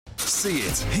See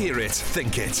it, hear it,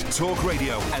 think it. Talk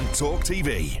Radio and Talk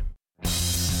TV.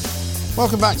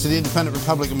 Welcome back to the Independent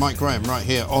Republic of Mike Graham right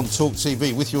here on Talk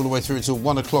TV, with you all the way through until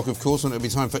 1 o'clock, of course, when it'll be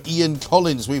time for Ian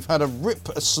Collins. We've had a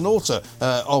snorter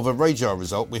of a radar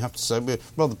result, we have to say. We're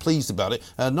rather pleased about it,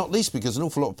 not least because an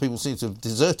awful lot of people seem to have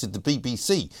deserted the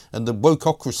BBC and the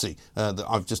wokeocracy that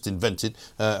I've just invented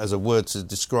as a word to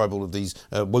describe all of these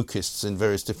wokeists in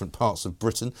various different parts of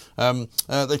Britain.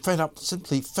 They're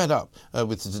simply fed up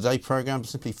with the Today programme,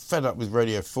 simply fed up with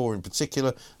Radio 4 in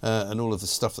particular, and all of the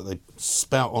stuff that they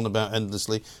spout on about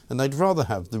endlessly, and they'd rather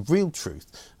have the real truth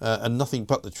and nothing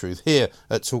but the truth here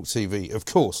at Talk TV, of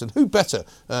course. And who better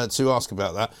to ask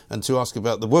about that and to ask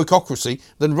about the wokeocracy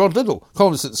than Rod Liddle,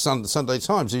 columnist at the Sunday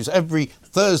Times, who's every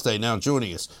Thursday now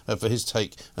joining us for his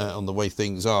take on the way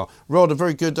things are. Rod, a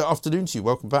very good afternoon to you.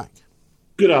 Welcome back.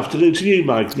 Good afternoon to you,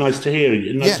 Mike. Nice to hear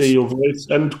you. Nice to hear your voice.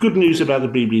 And good news about the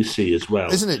BBC as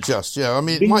well. Isn't it just? Yeah, I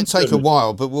mean, it might take a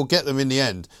while, but we'll get them in the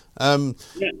end.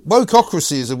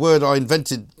 Wokeocracy is a word I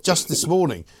invented just this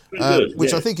morning,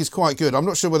 which I think is quite good. I'm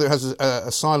not sure whether it has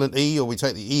a silent E or we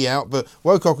take the E out, but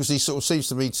wokeocracy sort of seems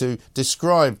to me to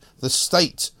describe the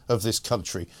state of this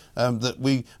country,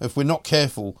 that if we're not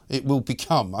careful, it will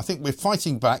become. I think we're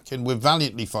fighting back, and we're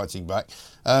valiantly fighting back.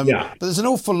 But there's an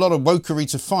awful lot of wokery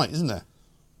to fight, isn't there?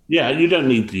 Yeah, you don't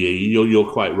need the E.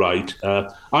 You're quite right.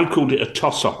 I called it a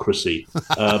tossocracy,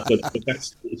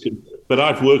 but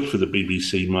I've worked for the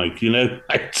BBC, Mike. You know,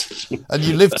 and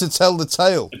you live to tell the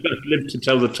tale. Live to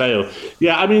tell the tale.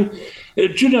 Yeah, I mean,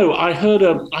 do you know? I heard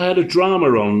a drama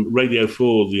on Radio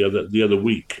 4 the other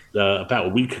week, about a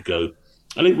week ago,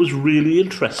 and it was really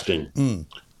interesting.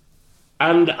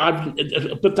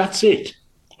 But that's it.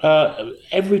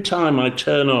 Every time I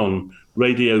turn on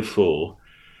Radio 4.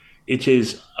 It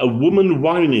is a woman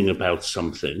whining about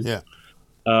something,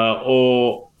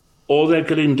 or they're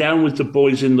getting down with the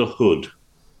boys in the hood,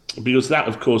 because that,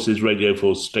 of course, is Radio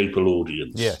 4's staple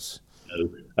audience. Yes,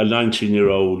 a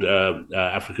 19-year-old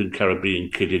African Caribbean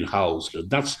kid in Harlesden.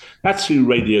 That's who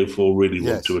Radio 4 really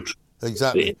want to attract.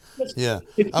 Exactly.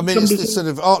 I mean, it's this sort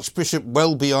of Archbishop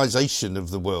Welbyisation of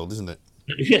the world, isn't it?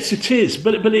 Yes, it is,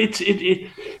 but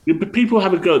people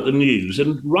have a go at the news,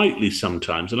 and rightly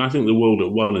sometimes. And I think the World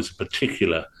at One is a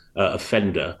particular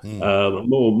offender,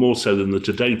 more so than the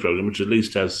Today programme, which at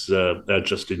least has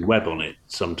Justin Webb on it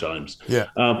sometimes. Yeah.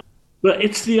 But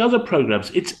it's the other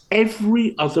programmes. It's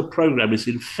every other programme is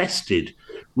infested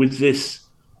with this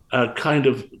kind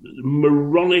of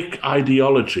moronic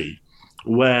ideology,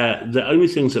 where the only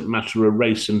things that matter are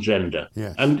race and gender,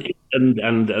 and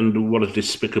what a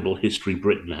despicable history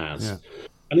Britain has. Yeah.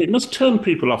 And it must turn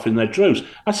people off in their droves.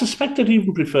 I suspect they'd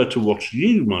even prefer to watch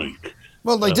you, Mike.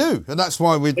 Well, they do, and that's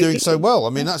why we're doing so well. I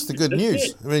mean, that's the good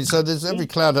news. I mean, so there's every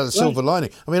cloud has a silver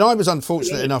lining. I mean, I was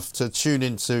unfortunate enough to tune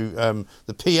into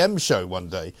the PM show one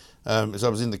day as I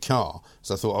was in the car,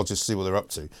 so I thought I'll just see what they're up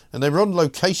to. And they were on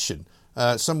location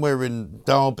somewhere in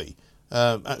Derby,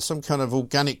 at some kind of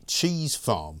organic cheese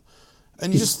farm.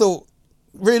 And you just thought,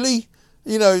 really?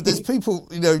 You know, there's people,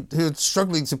 you know, who are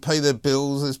struggling to pay their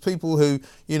bills. There's people who,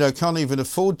 you know, can't even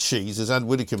afford cheese, as Anne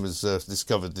Widdecombe has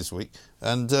discovered this week.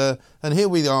 And here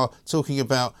we are talking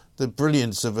about the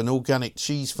brilliance of an organic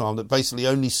cheese farm that basically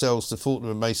only sells to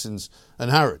Fortnum & Masons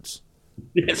and Harrods.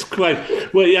 Yes, quite.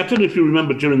 Well, I don't know if you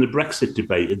remember during the Brexit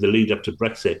debate, in the lead up to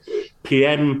Brexit,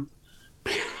 PM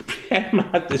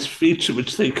had this feature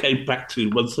which they came back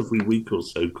to once every week or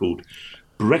so called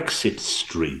Brexit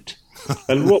Street.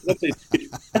 And what they did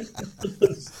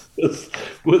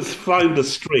was find a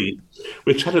street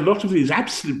which had a lot of these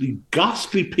absolutely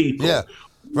ghastly people. Yeah,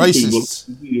 racists.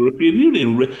 The European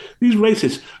Union. These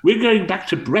racists. We're going back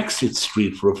to Brexit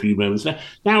Street for a few moments.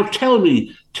 Now tell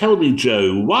me,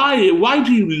 Joe, why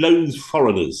do you loathe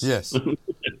foreigners? Yes.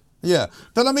 Yeah,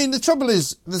 but I mean, the trouble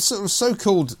is the sort of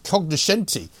so-called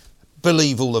cognoscenti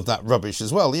believe all of that rubbish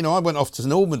as well. You know, I went off to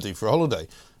Normandy for a holiday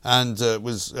and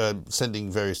was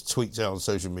sending various tweets out on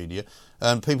social media,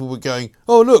 and people were going,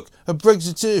 "Oh, look, a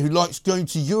Brexiteer who likes going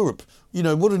to Europe. You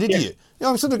know, what an idiot." Yeah. You know,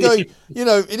 I'm sort of going, you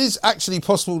know, it is actually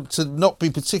possible to not be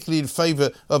particularly in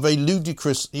favour of a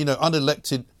ludicrous, you know,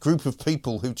 unelected group of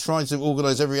people who try to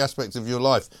organise every aspect of your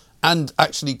life, and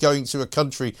actually going to a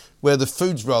country where the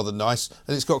food's rather nice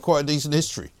and it's got quite a decent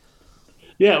history.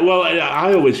 Yeah, well,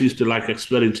 I always used to like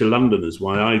explaining to Londoners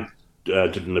why I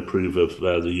didn't approve of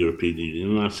the European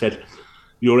Union. And I said,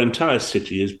 your entire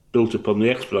city is built upon the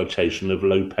exploitation of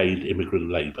low-paid immigrant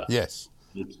labour. Yes.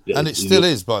 And it still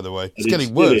is, by the way. It's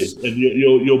getting worse. And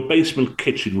your basement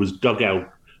kitchen was dug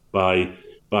out by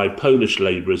Polish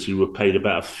labourers who were paid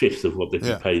about a fifth of what they'd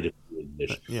be paid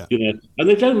English. Yeah. And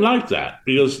they don't like that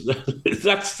because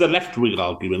that's the left-wing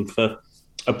argument for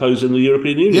opposing the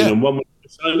European Union and one we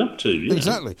sign up to.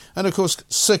 Exactly. And of course,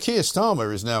 Sir Keir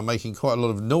Starmer is now making quite a lot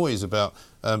of noise about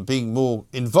being more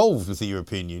involved with the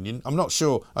European Union. I'm not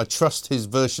sure I trust his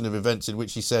version of events in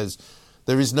which he says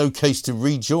there is no case to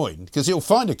rejoin, because he'll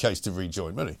find a case to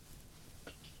rejoin, won't he?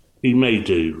 He may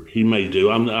do.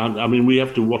 I mean, we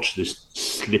have to watch this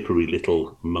slippery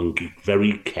little monkey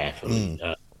very carefully.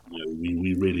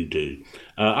 We really do.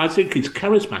 I think he's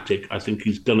charismatic. I think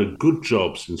he's done a good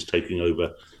job since taking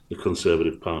over the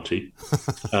Conservative Party.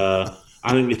 I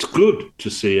think it's good to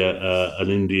see an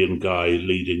Indian guy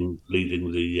leading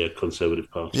the Conservative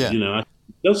Party. Yeah. It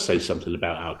does say something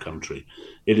about our country.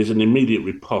 It is an immediate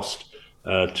riposte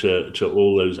to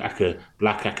all those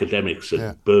black academics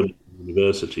at Birmingham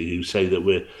University who say that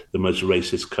we're the most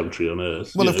racist country on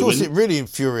earth. Well, of course, it really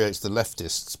infuriates the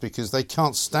leftists because they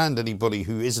can't stand anybody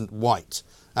who isn't white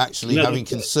actually having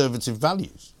conservative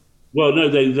values. Well, no,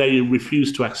 they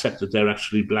refuse to accept that they're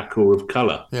actually black or of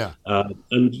colour. Yeah.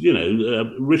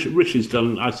 Rishi's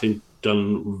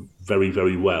done very,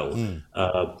 very well.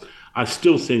 I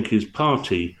still think his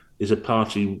party is a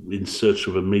party in search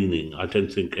of a meaning. I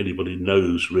don't think anybody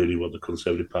knows really what the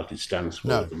Conservative Party stands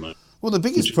for at the moment. Well, the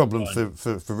biggest problem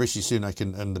for Rishi Sunak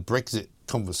and the Brexit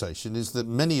conversation is that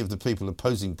many of the people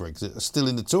opposing Brexit are still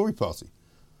in the Tory party.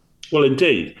 Well,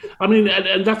 indeed. I mean,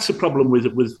 and that's the problem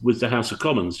with the House of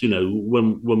Commons.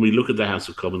 When we look at the House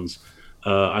of Commons,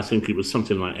 I think it was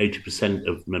something like 80%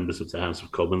 of members of the House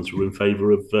of Commons were in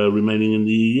favour of remaining in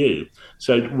the EU.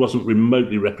 So it wasn't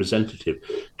remotely representative,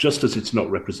 just as it's not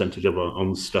representative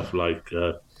on stuff like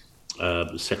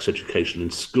sex education in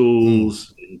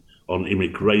schools, on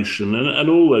immigration and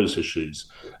all those issues,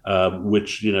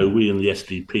 which we in the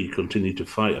SDP continue to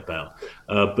fight about.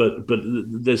 But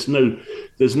there's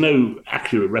no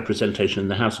accurate representation in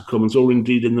the House of Commons or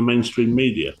indeed in the mainstream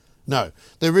media. No,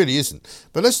 there really isn't.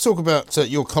 But let's talk about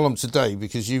your column today,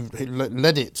 because you've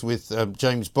led it with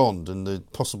James Bond and the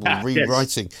possible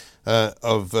rewriting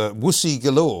of Wussy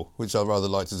Galore, which I rather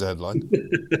liked as a headline.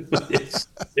 yes,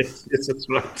 that's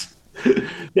right.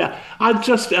 Yeah,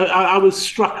 I was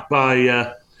struck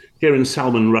by hearing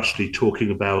Salman Rushdie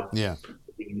talking about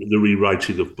the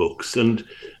rewriting of books, and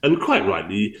quite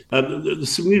rightly,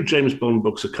 some new James Bond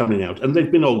books are coming out, and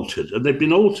they've been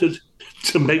altered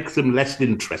to make them less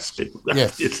interesting.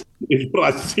 Yes. It's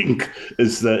what I think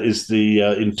is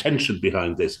the intention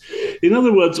behind this. In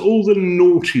other words, all the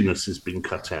naughtiness has been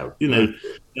cut out.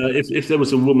 If there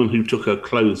was a woman who took her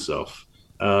clothes off,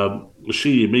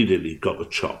 she immediately got the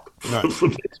chop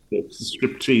from it. The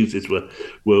stripteases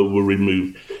were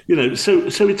removed.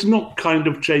 So it's not kind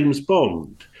of James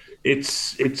Bond.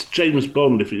 It's James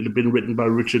Bond if it had been written by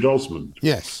Richard Osman.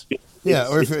 Yes.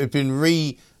 Or if it had been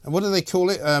what do they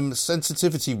call it?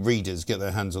 Sensitivity readers get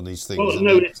their hands on these things. Well,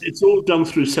 no, it's all done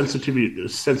through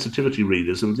sensitivity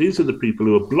readers, and these are the people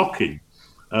who are blocking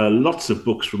lots of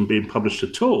books from being published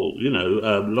at all,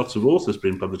 lots of authors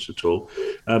being published at all,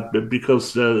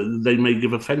 because they may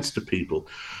give offence to people.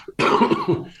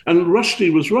 And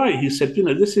Rushdie was right. He said,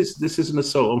 this is an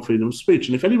assault on freedom of speech.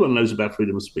 And if anyone knows about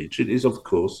freedom of speech, it is, of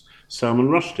course, Salman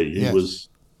Rushdie,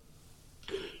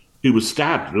 who was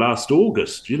stabbed last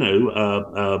August,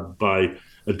 by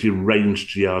a deranged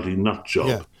jihadi nut job.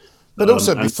 Yeah. But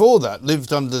also before that,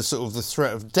 lived under sort of the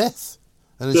threat of death.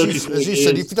 And as you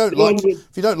said, if you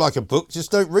don't like a book, just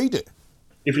don't read it.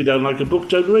 If you don't like a book,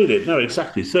 don't read it. No,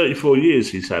 exactly. 34 years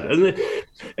he's had. And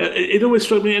it always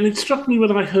struck me, and it struck me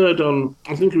when I heard on,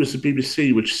 I think it was the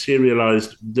BBC, which did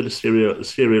a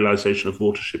serialisation of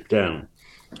Watership Down,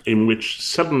 in which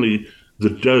suddenly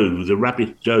the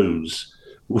rabbit does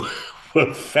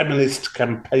were feminist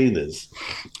campaigners.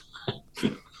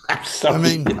 I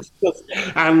mean,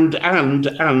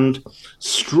 and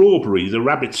Strawberry, the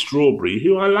rabbit Strawberry,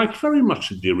 who I liked very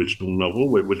much in the original novel,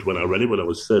 which when I read it when I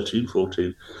was 13,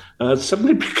 14,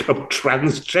 suddenly become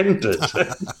transgendered.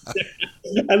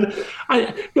 And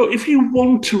if you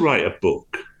want to write a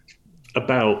book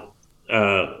about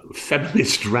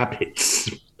feminist rabbits,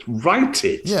 write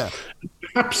it. Yeah.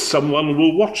 Perhaps someone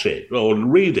will watch it or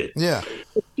read it. Yeah.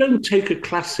 Don't take a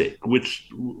classic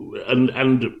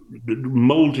and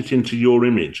mould it into your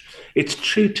image. It's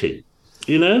cheating,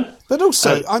 But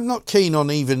also, I'm not keen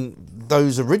on even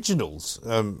those originals,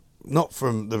 not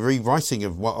from the rewriting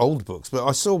of old books, but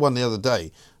I saw one the other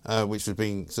day, which was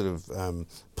being sort of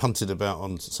punted about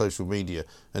on social media,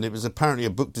 and it was apparently a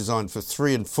book designed for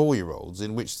 3 and 4-year-olds,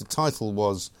 in which the title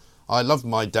was, "I Love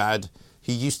My Dad,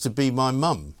 He Used to Be My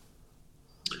Mum."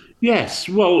 Yes,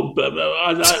 well,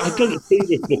 I don't agree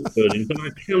with book burning, but I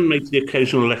can make the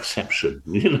occasional exception, I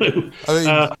mean,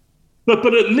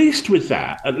 But at least with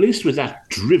that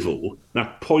drivel,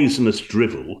 that poisonous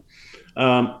drivel,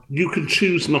 you can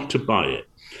choose not to buy it.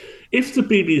 If the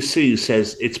BBC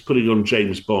says it's putting on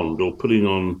James Bond or putting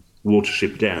on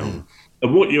Watership Down,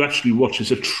 and what you actually watch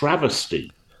is a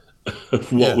travesty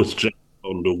of what yeah. was James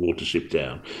Bond or Watership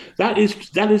Down, that is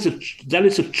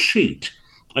a cheat,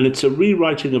 and it's a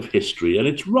rewriting of history, and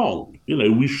it's wrong.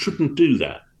 We shouldn't do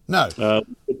that. No.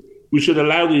 We should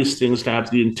allow these things to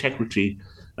have the integrity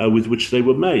with which they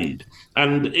were made.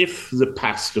 And if the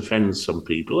past offends some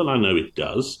people, and I know it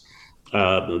does,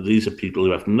 these are people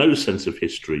who have no sense of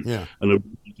history Yeah. and are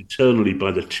ruled eternally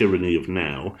by the tyranny of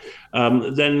now,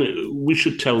 then we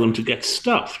should tell them to get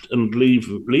stuffed and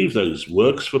leave those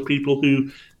works for people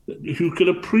who can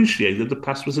appreciate that the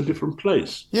past was a different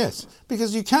place. Yes,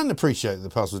 because you can appreciate that the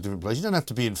past was a different place. You don't have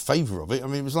to be in favour of it. I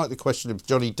mean, it was like the question of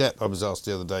Johnny Depp I was asked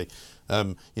the other day.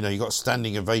 You got a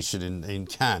standing ovation in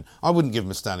Cannes. I wouldn't give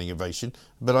him a standing ovation,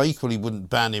 but I equally wouldn't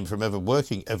ban him from ever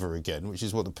working ever again, which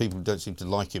is what the people who don't seem to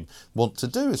like him want to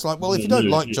do. It's like, well, if you don't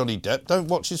like Johnny Depp, don't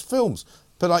watch his films.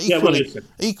 But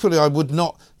equally, I would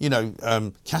not,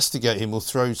 castigate him or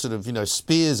throw sort of,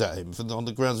 spears at him on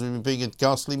the grounds of him being a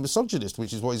ghastly misogynist,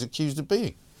 which is what he's accused of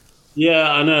being.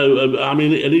 Yeah, I know. I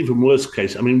mean, an even worse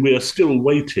case. I mean, we are still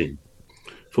waiting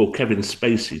for Kevin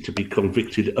Spacey to be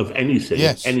convicted of anything.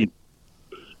 Yes. And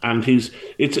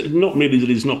it's not merely that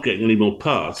he's not getting any more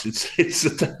parts. It's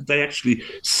that they actually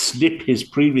snip his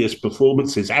previous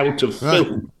performances out of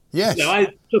film. Yes.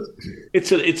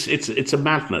 It's a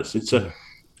madness.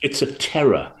 It's a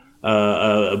terror.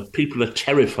 People are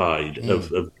terrified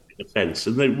of offence,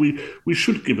 and we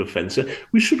should give offence.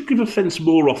 We should give offence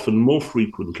more often, more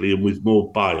frequently, and with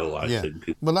more bile. I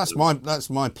think. Well, that's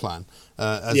my plan.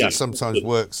 It sometimes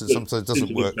works and sometimes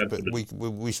doesn't work, but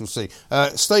we shall see.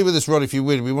 Stay with us, Rod, if you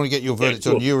will. We want to get your verdict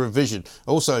on Eurovision.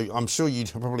 Also, I'm sure you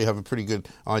probably have a pretty good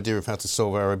idea of how to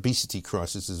solve our obesity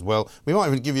crisis as well. We might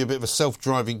even give you a bit of a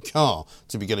self-driving car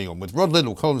to be getting on with. Rod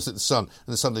Liddle, columnist at The Sun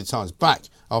and The Sunday Times, back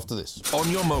after this. On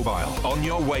your mobile, on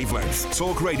your wavelength,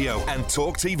 Talk Radio and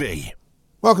Talk TV.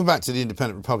 Welcome back to the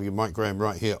Independent Republican, Mike Graham,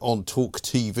 right here on Talk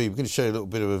TV. We're going to show you a little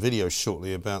bit of a video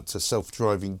shortly about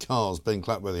self-driving cars. Ben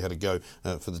Clapworthy had a go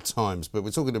for the Times, but we're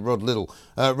talking to Rod Liddle.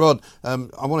 Rod,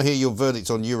 I want to hear your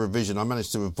verdict on Eurovision. I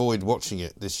managed to avoid watching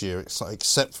it this year,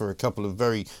 except for a couple of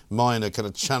very minor kind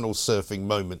of channel surfing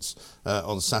moments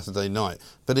on Saturday night.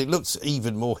 But it looks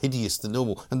even more hideous than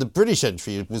normal, and the British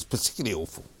entry was particularly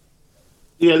awful.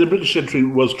 Yeah, the British entry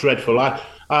was dreadful.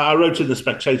 I wrote in The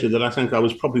Spectator that I think I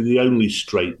was probably the only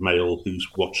straight male who's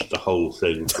watched the whole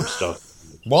thing from start.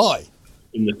 Why?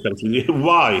 In the country.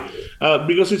 Why?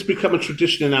 Because it's become a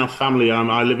tradition in our family.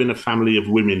 I live in a family of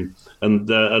women,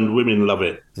 and women love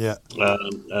it. Yeah.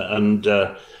 And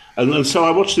so I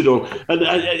watched it all, and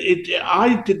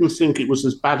I didn't think it was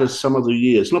as bad as some other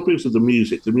years. Not because of the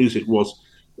music. The music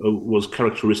was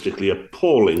characteristically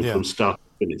appalling from start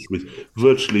to finish, with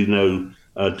virtually no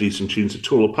decent tunes at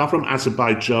all, apart from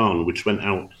Azerbaijan, which went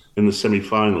out in the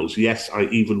semi-finals. Yes, I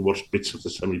even watched bits of the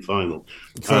semi-final.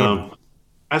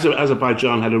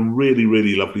 Azerbaijan had a really,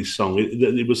 really lovely song.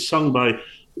 It was sung by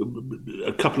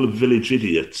a couple of village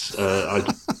idiots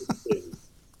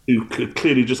who could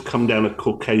clearly just come down a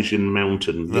Caucasian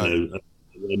mountain,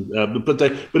 but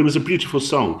it was a beautiful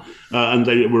song, and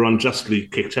they were unjustly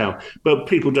kicked out. But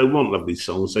people don't want lovely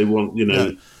songs; they want,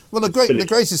 Well, the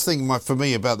greatest thing for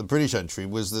me about the British entry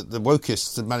was that the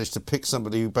wokists had managed to pick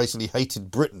somebody who basically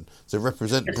hated Britain to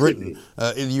represent Britain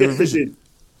in Eurovision. Yes,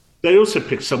 they also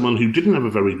picked someone who didn't have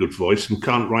a very good voice and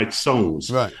can't write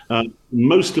songs. Right.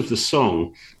 Most of the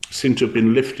song seemed to have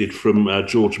been lifted from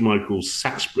George Michael's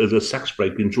the sax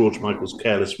break in George Michael's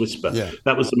Careless Whisper. Yeah.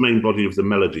 That was the main body of the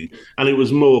melody. And it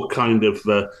was more kind of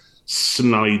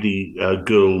snidey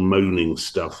girl moaning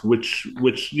stuff, which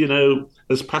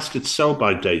has passed its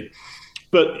sell-by date.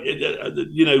 But,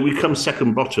 we come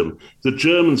second bottom. The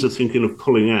Germans are thinking of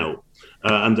pulling out.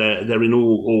 And they're in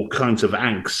all kinds of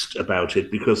angst about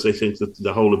it because they think that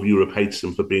the whole of Europe hates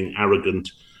them for being arrogant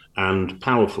and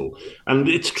powerful. And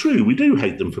it's true, we do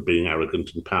hate them for being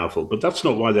arrogant and powerful, but that's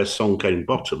not why their song came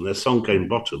bottom. Their song came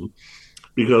bottom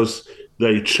because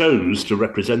they chose to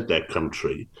represent their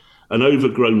country, an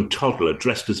overgrown toddler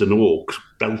dressed as an orc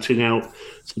belting out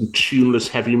some tuneless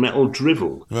heavy metal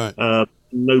drivel. Right.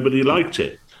 Nobody liked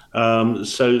it.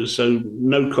 So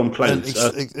no complaints.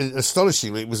 And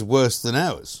astonishingly, it was worse than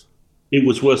ours. It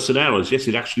was worse than ours. Yes,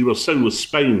 it actually was. So was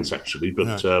Spain's, actually, but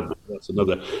that's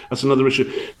another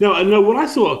issue. Now, what I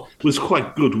thought was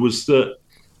quite good was that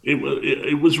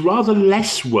it was rather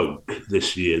less woke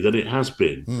this year than it has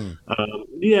been.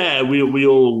 We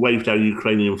all waved our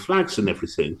Ukrainian flags and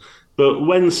everything, but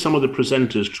when some of the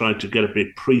presenters tried to get a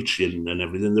bit preachy and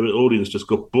everything, the audience just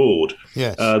got bored.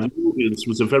 Yes. The audience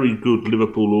was a very good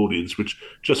Liverpool audience, which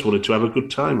just wanted to have a good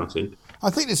time, I think. I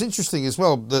think it's interesting as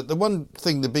well that the one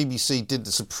thing the BBC did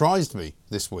that surprised me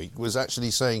this week was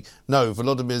actually saying, no,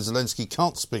 Volodymyr Zelensky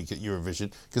can't speak at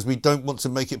Eurovision because we don't want to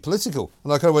make it political.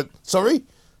 And I kind of went, sorry?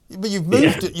 But you've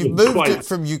moved it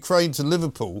from Ukraine to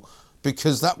Liverpool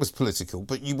because that was political,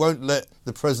 but you won't let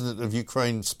the president of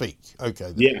Ukraine speak.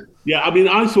 Okay. Then. Yeah. I mean,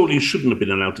 I thought he shouldn't have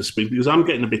been allowed to speak because I'm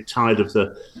getting a bit tired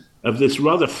of this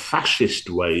rather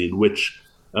fascist way in which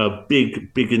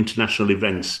big international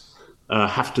events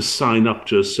have to sign up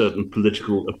to a certain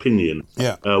political opinion.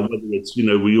 Yeah. Whether it's,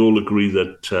 we all agree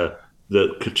that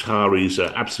Qataris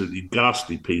are absolutely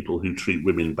ghastly people who treat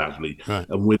women badly, right.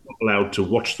 And we're not allowed to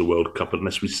watch the World Cup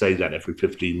unless we say that every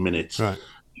 15 minutes. Right.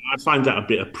 I find that a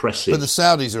bit oppressive. But the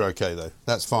Saudis are okay, though.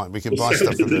 That's fine. We can buy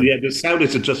stuff from them. Yeah, the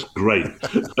Saudis are just great.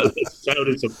 The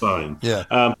Saudis are fine.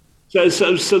 Yeah. So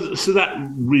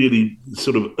that really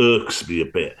sort of irks me a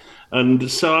bit.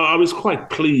 And so I was quite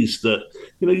pleased that,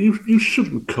 you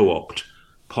shouldn't co-opt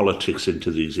politics into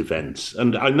these events.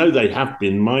 And I know they have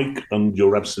been, Mike, and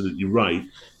you're absolutely right.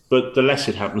 But the less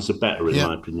it happens, the better, in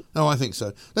my opinion. No, I think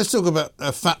so. Let's talk about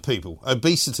fat people.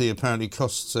 Obesity apparently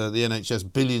costs the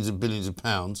NHS billions and billions of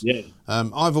pounds. Yeah.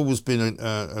 I've always been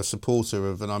a supporter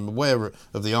of, and I'm aware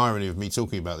of the irony of me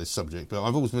talking about this subject, but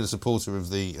I've always been a supporter of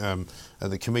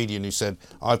the comedian who said,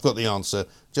 I've got the answer,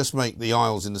 just make the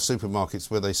aisles in the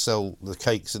supermarkets where they sell the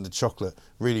cakes and the chocolate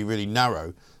really, really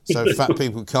narrow so fat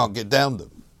people can't get down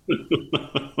them.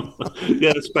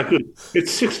 Yeah, that's quite good.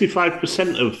 It's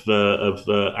 65% of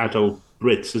adult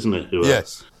Brits, isn't it? Who are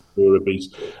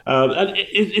obese. And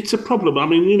it's a problem. I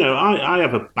mean, I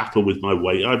have a battle with my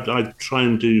weight. I try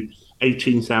and do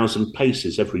 18,000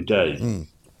 paces every day,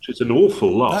 which is an awful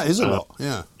lot. That is a lot,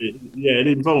 yeah. It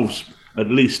involves at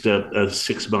least a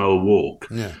 6-mile walk.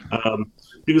 Yeah.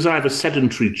 Because I have a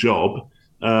sedentary job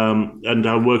and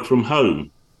I work from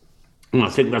home. And I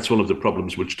think that's one of the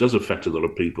problems which does affect a lot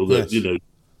of people, that,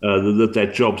 that their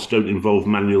jobs don't involve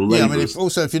manual labour. Yeah, I mean,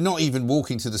 if you're not even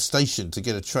walking to the station to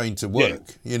get a train to work,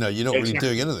 you're not really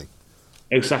doing anything.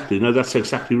 Exactly. No, that's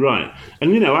exactly right.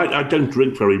 And, I don't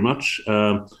drink very much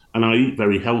and I eat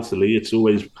very healthily. It's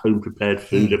always home-prepared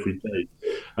food every day.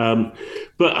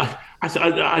 But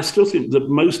I still think that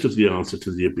most of the answer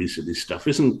to the obesity stuff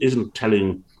isn't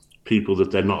telling people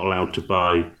that they're not allowed to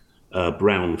buy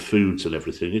brown foods and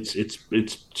everything.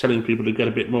 It's telling people to get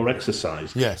a bit more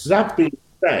exercise. Yes. That being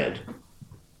said,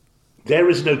 there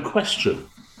is no question.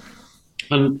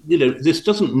 And, this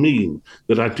doesn't mean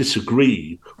that I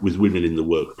disagree with women in the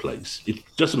workplace. It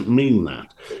doesn't mean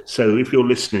that. So if you're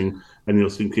listening and you're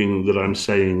thinking that I'm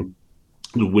saying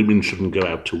the women shouldn't go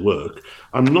out to work,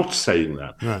 I'm not saying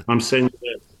that. Right. I'm saying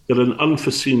that an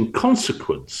unforeseen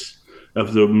consequence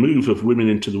of the move of women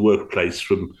into the workplace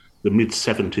from the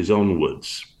mid-70s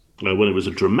onwards, when it was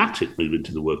a dramatic move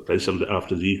into the workplace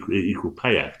after the Equal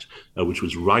Pay Act, which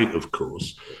was right, of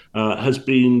course, has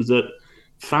been that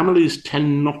families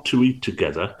tend not to eat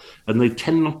together and they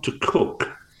tend not to cook.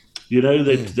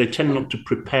 They tend not to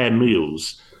prepare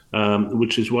meals,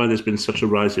 which is why there's been such a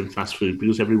rise in fast food,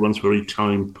 because everyone's very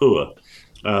time poor.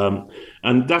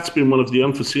 And that's been one of the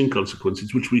unforeseen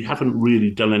consequences, which we haven't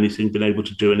really been able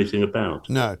to do anything about.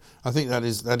 No, I think that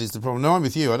is the problem. No, I'm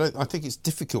with you. I think it's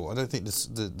difficult. I don't think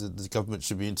the government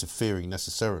should be interfering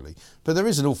necessarily. But there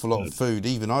is an awful lot of food,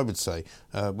 even I would say,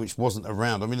 which wasn't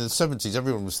around. I mean, in the 70s,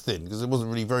 everyone was thin because there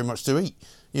wasn't really very much to eat.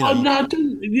 I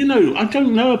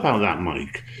don't know about that,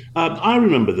 Mike. I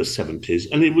remember the 70s,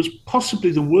 and it was possibly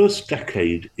the worst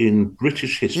decade in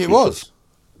British history. It was.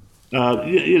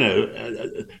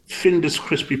 Findus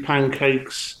crispy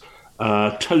pancakes,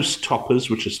 toast toppers,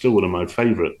 which are still one of my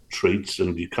favourite treats,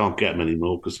 and you can't get them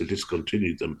anymore because they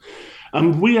discontinued them.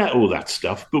 And we ate all that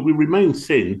stuff, but we remained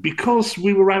thin because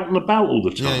we were out and about all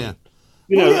the time.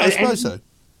 I suppose so.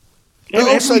 But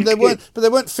also,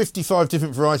 there weren't 55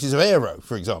 different varieties of Aero,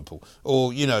 for example,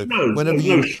 or whenever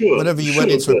you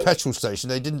went into a petrol station,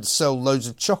 they didn't sell loads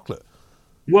of chocolate.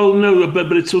 Well, no,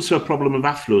 but it's also a problem of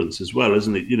affluence as well,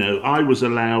 isn't it? I was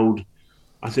allowed,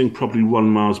 I think, probably 1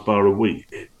 Mars bar a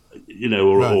week,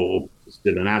 or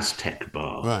still an Aztec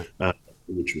bar, right.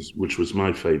 which was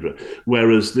my favourite.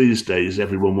 Whereas these days,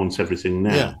 everyone wants everything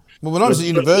now. Yeah. Well, when I was at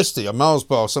university, a Mars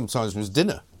bar sometimes was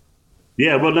dinner.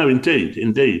 Yeah, well, no,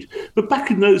 indeed. But back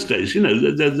in those days,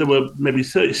 there were maybe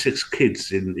 36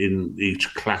 kids in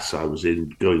each class I was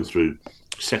in, going through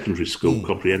secondary school,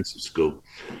 comprehensive school,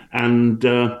 and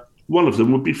one of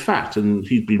them would be fat, and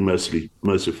he'd been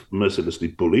mercilessly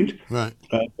bullied. Right.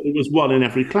 But it was one in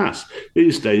every class.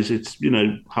 These days, it's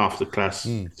half the class,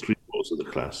 3/4 of the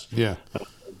class. Yeah.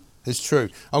 It's true.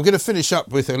 I'm going to finish up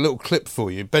with a little clip for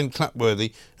you. Ben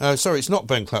Clapworthy. Sorry, it's not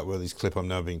Ben Clapworthy's clip, I'm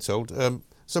now being told.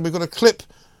 So we've got a clip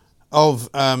of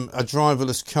a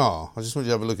driverless car. I just want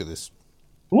you to have a look at this.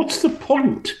 What's the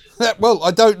point? Well,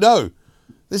 I don't know.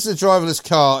 This is a driverless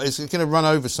car. It's going to run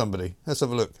over somebody. Let's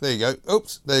have a look. There you go.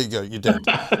 Oops. There you go. You're dead.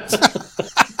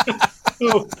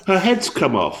 Oh, her head's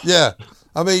come off. Yeah.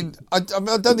 I mean, I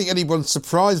don't think anyone's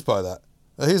surprised by that.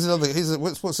 Here's another.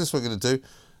 What's this one going to do?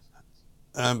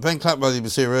 Ben Clapworthy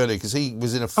was here earlier because he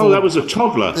was in a Ford. Oh, that was a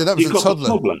toddler. Yeah, that was a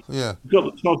toddler. Yeah. You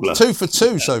got the toddler. 2 for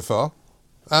 2 so far.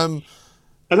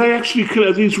 Are they actually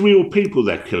are these real people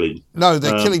they're killing? No,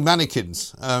 they're killing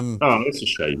mannequins. Oh, that's a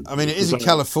shame. I mean, it is in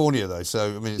California, though,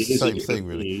 so, I mean, it's the same thing,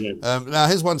 really. Yeah. Now,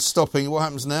 here's one stopping. What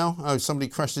happens now? Oh, somebody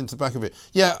crashed into the back of it.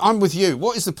 Yeah, I'm with you.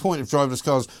 What is the point of driverless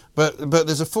cars? But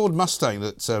there's a Ford Mustang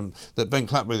that Ben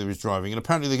Clapworthy was driving, and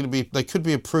apparently they could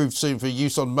be approved soon for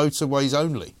use on motorways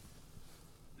only.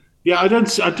 Yeah, I don't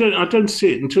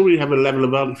see it until we have a level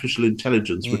of artificial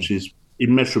intelligence which is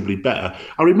immeasurably better.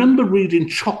 I remember reading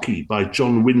Chucky by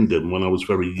John Wyndham when I was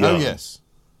very young. Oh yes,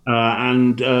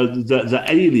 and the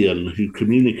alien who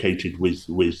communicated with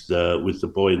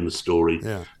the boy in the story,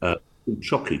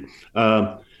 Chucky,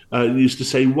 used to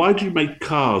say, "Why do you make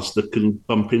cars that can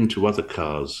bump into other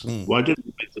cars? Why don't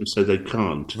you make them so they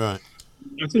can't?" Right.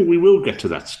 I think we will get to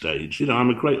that stage. I'm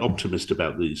a great optimist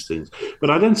about these things, but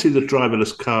I don't see that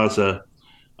driverless cars are.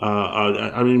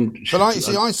 I mean, but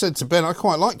I said to Ben, I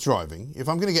quite like driving. If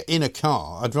I'm going to get in a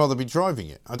car, I'd rather be driving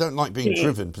it. I don't like being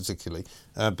driven particularly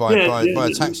by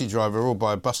a taxi driver or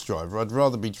by a bus driver. I'd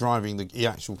rather be driving the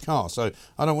actual car. So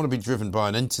I don't want to be driven by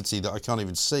an entity that I can't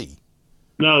even see.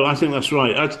 No, I think that's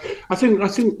right. I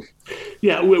think,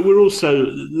 yeah. We're also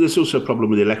there's also a problem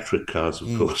with electric cars,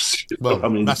 of course. Well, I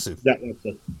mean, massive. That's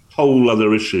a whole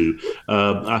other issue.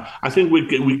 I think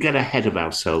we get ahead of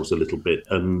ourselves a little bit,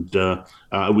 and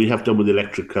we have done with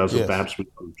electric cars, and perhaps with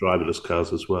driverless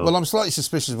cars as well. Well, I'm slightly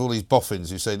suspicious of all these boffins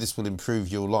who say this will improve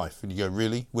your life, and you go,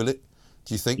 really? Will it?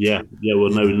 Do you think? Yeah.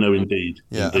 Well, no, indeed.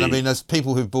 Yeah, indeed. And I mean, as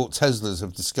people who've bought Teslas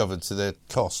have discovered to their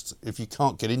cost, if you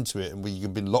can't get into it and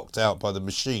you've been locked out by the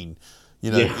machine,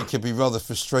 it can be rather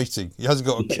frustrating. He hasn't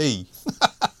got a key.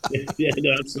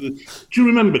 No, absolutely. Do you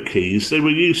remember keys? They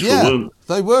were useful, weren't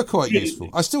they? They were quite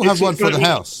useful. I still have one for the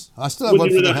house.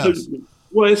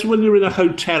 Well, it's when you're in a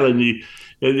hotel and you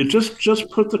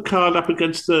just put the card up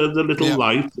against the little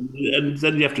light, and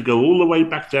then you have to go all the way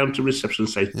back down to reception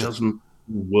and say it doesn't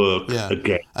work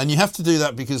again. And you have to do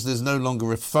that because there's no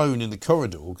longer a phone in the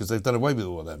corridor because they've done away with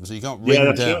all of them. So you can't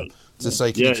ring down to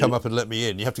say, can you come up and let me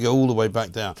in? You have to go all the way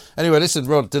back down. Anyway, listen,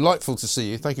 Rod, delightful to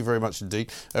see you. Thank you very much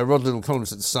indeed. Rod Liddle,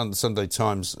 columnist at the Sunday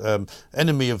Times,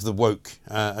 enemy of the woke,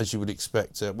 as you would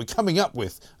expect. We're coming up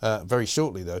with, very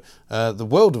shortly though, the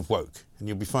world of woke. And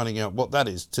you'll be finding out what that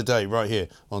is today, right here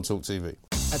on Talk TV.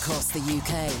 Across the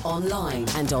UK, online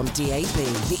and on DAB,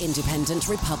 the Independent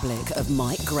Republic of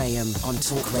Mike Graham on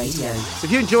Talk Radio.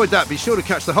 If you enjoyed that, be sure to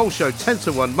catch the whole show 10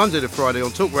 to 1, Monday to Friday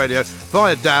on Talk Radio,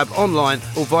 via DAB, online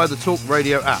or via the Talk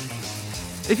Radio app.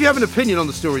 If you have an opinion on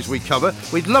the stories we cover,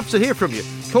 we'd love to hear from you.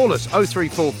 Call us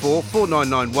 0344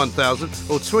 499 1000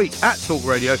 or tweet at Talk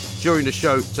Radio during the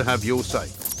show to have your say.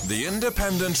 The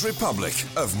Independent Republic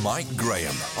of Mike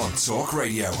Graham on Talk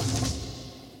Radio.